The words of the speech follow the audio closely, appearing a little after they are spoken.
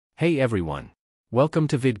Hey everyone. Welcome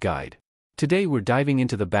to VidGuide. Today we're diving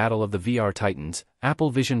into the battle of the VR titans,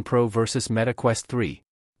 Apple Vision Pro versus Meta Quest 3.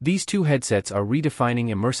 These two headsets are redefining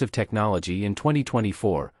immersive technology in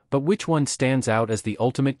 2024, but which one stands out as the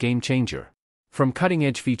ultimate game changer? From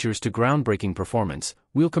cutting-edge features to groundbreaking performance,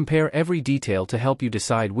 we'll compare every detail to help you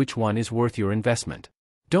decide which one is worth your investment.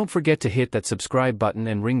 Don't forget to hit that subscribe button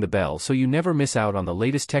and ring the bell so you never miss out on the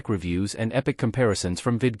latest tech reviews and epic comparisons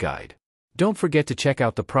from VidGuide. Don't forget to check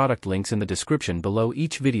out the product links in the description below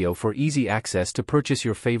each video for easy access to purchase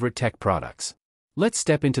your favorite tech products. Let's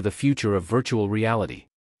step into the future of virtual reality.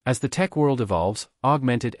 As the tech world evolves,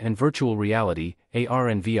 augmented and virtual reality, AR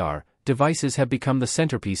and VR, devices have become the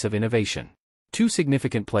centerpiece of innovation. Two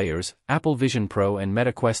significant players, Apple Vision Pro and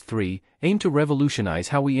Meta Quest 3, aim to revolutionize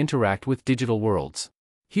how we interact with digital worlds.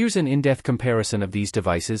 Here's an in-depth comparison of these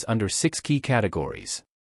devices under 6 key categories.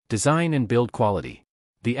 Design and build quality.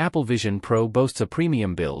 The Apple Vision Pro boasts a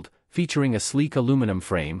premium build, featuring a sleek aluminum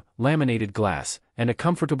frame, laminated glass, and a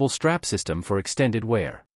comfortable strap system for extended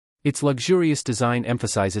wear. Its luxurious design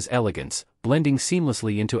emphasizes elegance, blending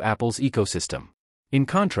seamlessly into Apple's ecosystem. In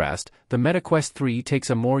contrast, the Meta Quest 3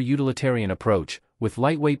 takes a more utilitarian approach, with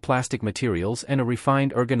lightweight plastic materials and a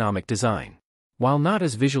refined ergonomic design. While not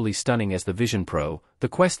as visually stunning as the Vision Pro, the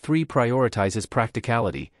Quest 3 prioritizes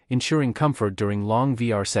practicality, ensuring comfort during long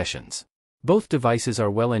VR sessions. Both devices are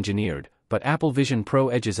well engineered, but Apple Vision Pro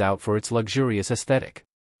edges out for its luxurious aesthetic.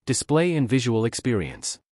 Display and visual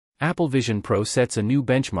experience. Apple Vision Pro sets a new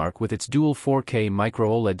benchmark with its dual 4K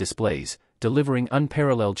micro-OLED displays, delivering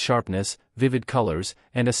unparalleled sharpness, vivid colors,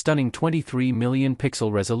 and a stunning 23 million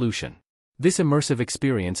pixel resolution. This immersive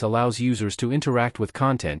experience allows users to interact with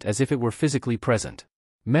content as if it were physically present.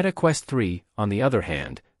 Meta Quest 3, on the other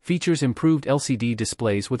hand, features improved LCD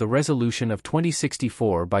displays with a resolution of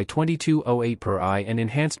 2064 by 2208 per eye and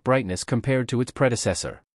enhanced brightness compared to its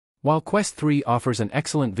predecessor. While Quest 3 offers an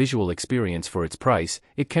excellent visual experience for its price,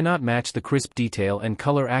 it cannot match the crisp detail and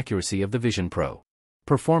color accuracy of the Vision Pro.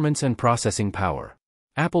 Performance and processing power.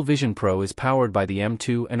 Apple Vision Pro is powered by the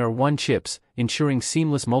M2 and R1 chips, ensuring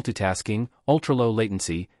seamless multitasking, ultra-low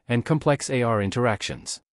latency, and complex AR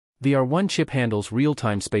interactions. The R1 chip handles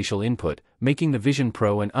real-time spatial input, making the Vision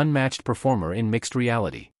Pro an unmatched performer in mixed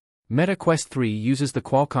reality. Meta Quest 3 uses the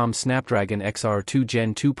Qualcomm Snapdragon XR2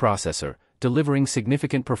 Gen 2 processor, delivering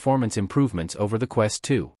significant performance improvements over the Quest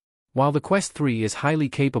 2. While the Quest 3 is highly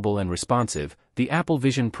capable and responsive, the Apple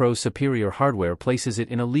Vision Pro's superior hardware places it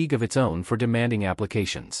in a league of its own for demanding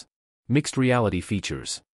applications. Mixed reality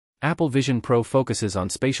features. Apple Vision Pro focuses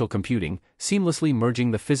on spatial computing, seamlessly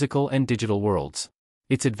merging the physical and digital worlds.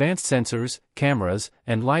 Its advanced sensors, cameras,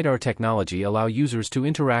 and LiDAR technology allow users to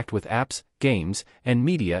interact with apps, games, and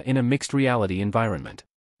media in a mixed reality environment.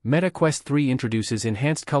 Meta Quest 3 introduces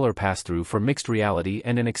enhanced color pass-through for mixed reality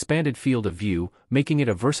and an expanded field of view, making it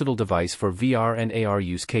a versatile device for VR and AR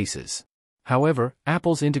use cases. However,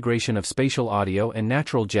 Apple's integration of spatial audio and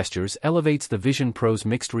natural gestures elevates the Vision Pro's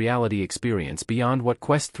mixed reality experience beyond what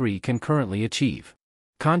Quest 3 can currently achieve.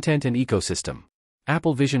 Content and ecosystem.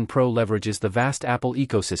 Apple Vision Pro leverages the vast Apple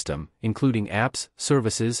ecosystem, including apps,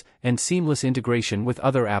 services, and seamless integration with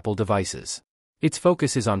other Apple devices. Its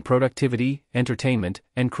focus is on productivity, entertainment,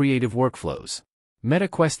 and creative workflows. Meta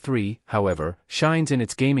Quest 3, however, shines in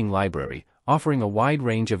its gaming library, offering a wide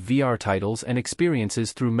range of VR titles and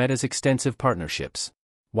experiences through Meta's extensive partnerships.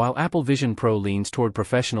 While Apple Vision Pro leans toward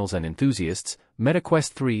professionals and enthusiasts, Meta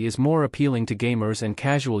Quest 3 is more appealing to gamers and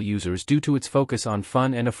casual users due to its focus on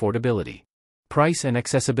fun and affordability. Price and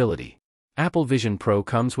accessibility. Apple Vision Pro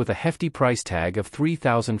comes with a hefty price tag of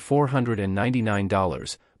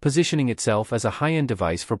 $3,499, positioning itself as a high-end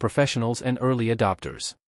device for professionals and early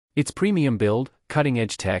adopters. Its premium build,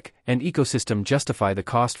 cutting-edge tech, and ecosystem justify the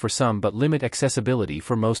cost for some but limit accessibility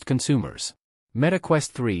for most consumers. Meta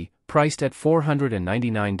Quest 3, priced at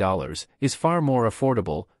 $499, is far more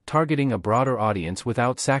affordable, targeting a broader audience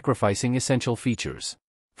without sacrificing essential features.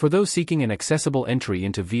 For those seeking an accessible entry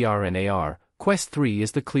into VR and AR, Quest 3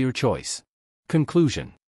 is the clear choice.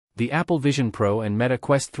 Conclusion. The Apple Vision Pro and Meta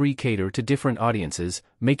Quest 3 cater to different audiences,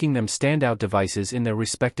 making them standout devices in their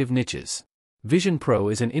respective niches. Vision Pro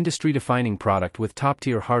is an industry-defining product with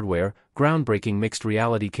top-tier hardware, groundbreaking mixed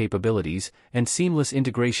reality capabilities, and seamless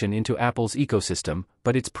integration into Apple's ecosystem,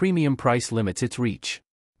 but its premium price limits its reach.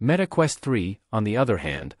 Meta Quest 3, on the other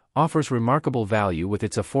hand, offers remarkable value with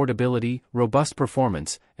its affordability, robust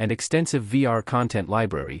performance, and extensive VR content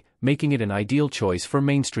library, making it an ideal choice for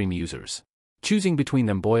mainstream users. Choosing between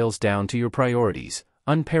them boils down to your priorities: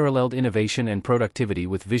 unparalleled innovation and productivity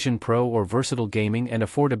with Vision Pro or versatile gaming and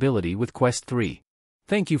affordability with Quest 3.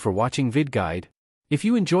 Thank you for watching VidGuide. If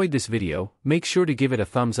you enjoyed this video, make sure to give it a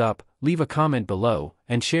thumbs up, leave a comment below,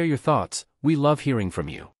 and share your thoughts. We love hearing from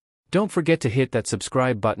you. Don't forget to hit that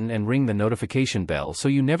subscribe button and ring the notification bell so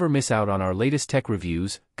you never miss out on our latest tech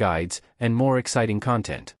reviews, guides, and more exciting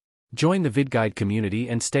content. Join the VidGuide community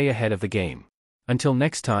and stay ahead of the game. Until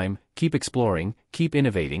next time, keep exploring, keep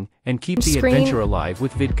innovating, and keep the adventure alive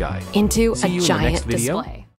with VidGuide. Into See a you in the giant next video. display.